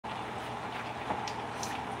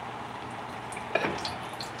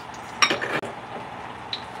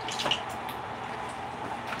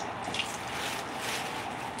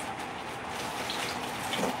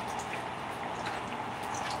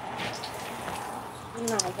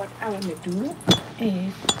Now what I'm going to do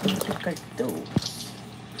is going to cut those.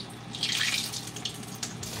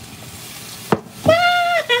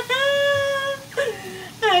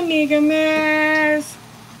 I make a mess.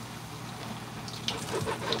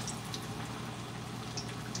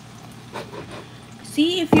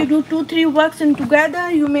 See, if you do 2-3 works and together,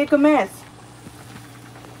 you make a mess.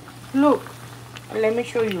 Look, let me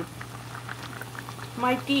show you.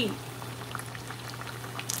 My tea.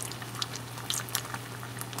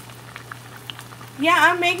 Yeah,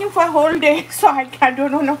 I'm making for a whole day, so I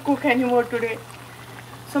don't want to cook anymore today.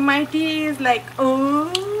 So my tea is like,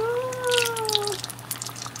 oh.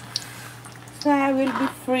 So I will be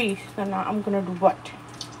free. So now I'm gonna do what?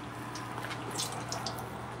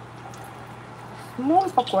 Small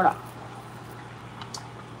pakoda.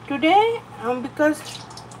 Today, because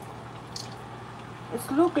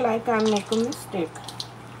it look like I make a mistake.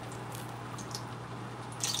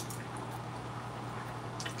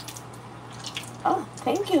 Oh,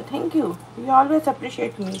 thank you, thank you. You always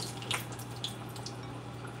appreciate me.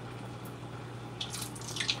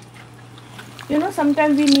 You know,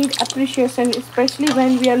 sometimes we need appreciation, especially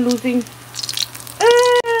when we are losing.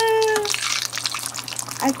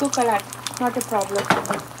 I cook a lot, not a problem.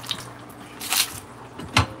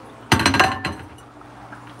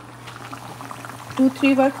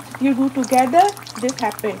 2-3 works you do together, this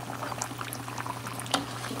happen.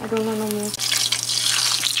 I don't know me.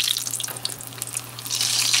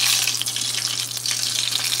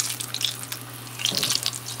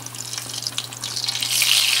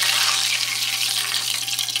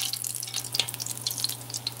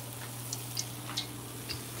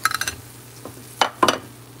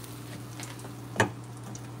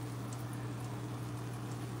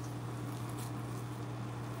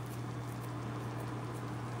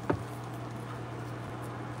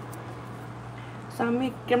 So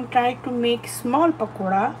I'm trying to make small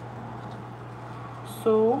pakoda.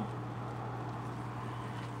 So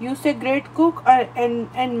you say great cook,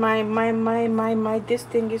 and my this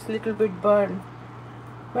thing is little bit burned,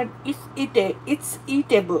 but it's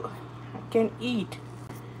eatable. I can eat.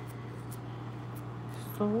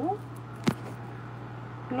 So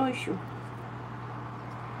no issue.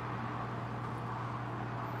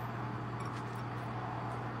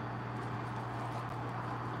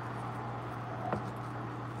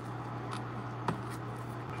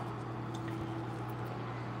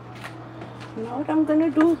 Now what I'm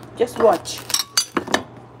gonna do, just watch.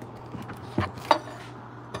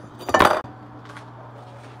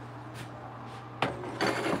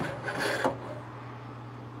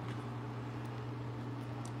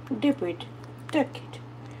 Dip it, tuck it.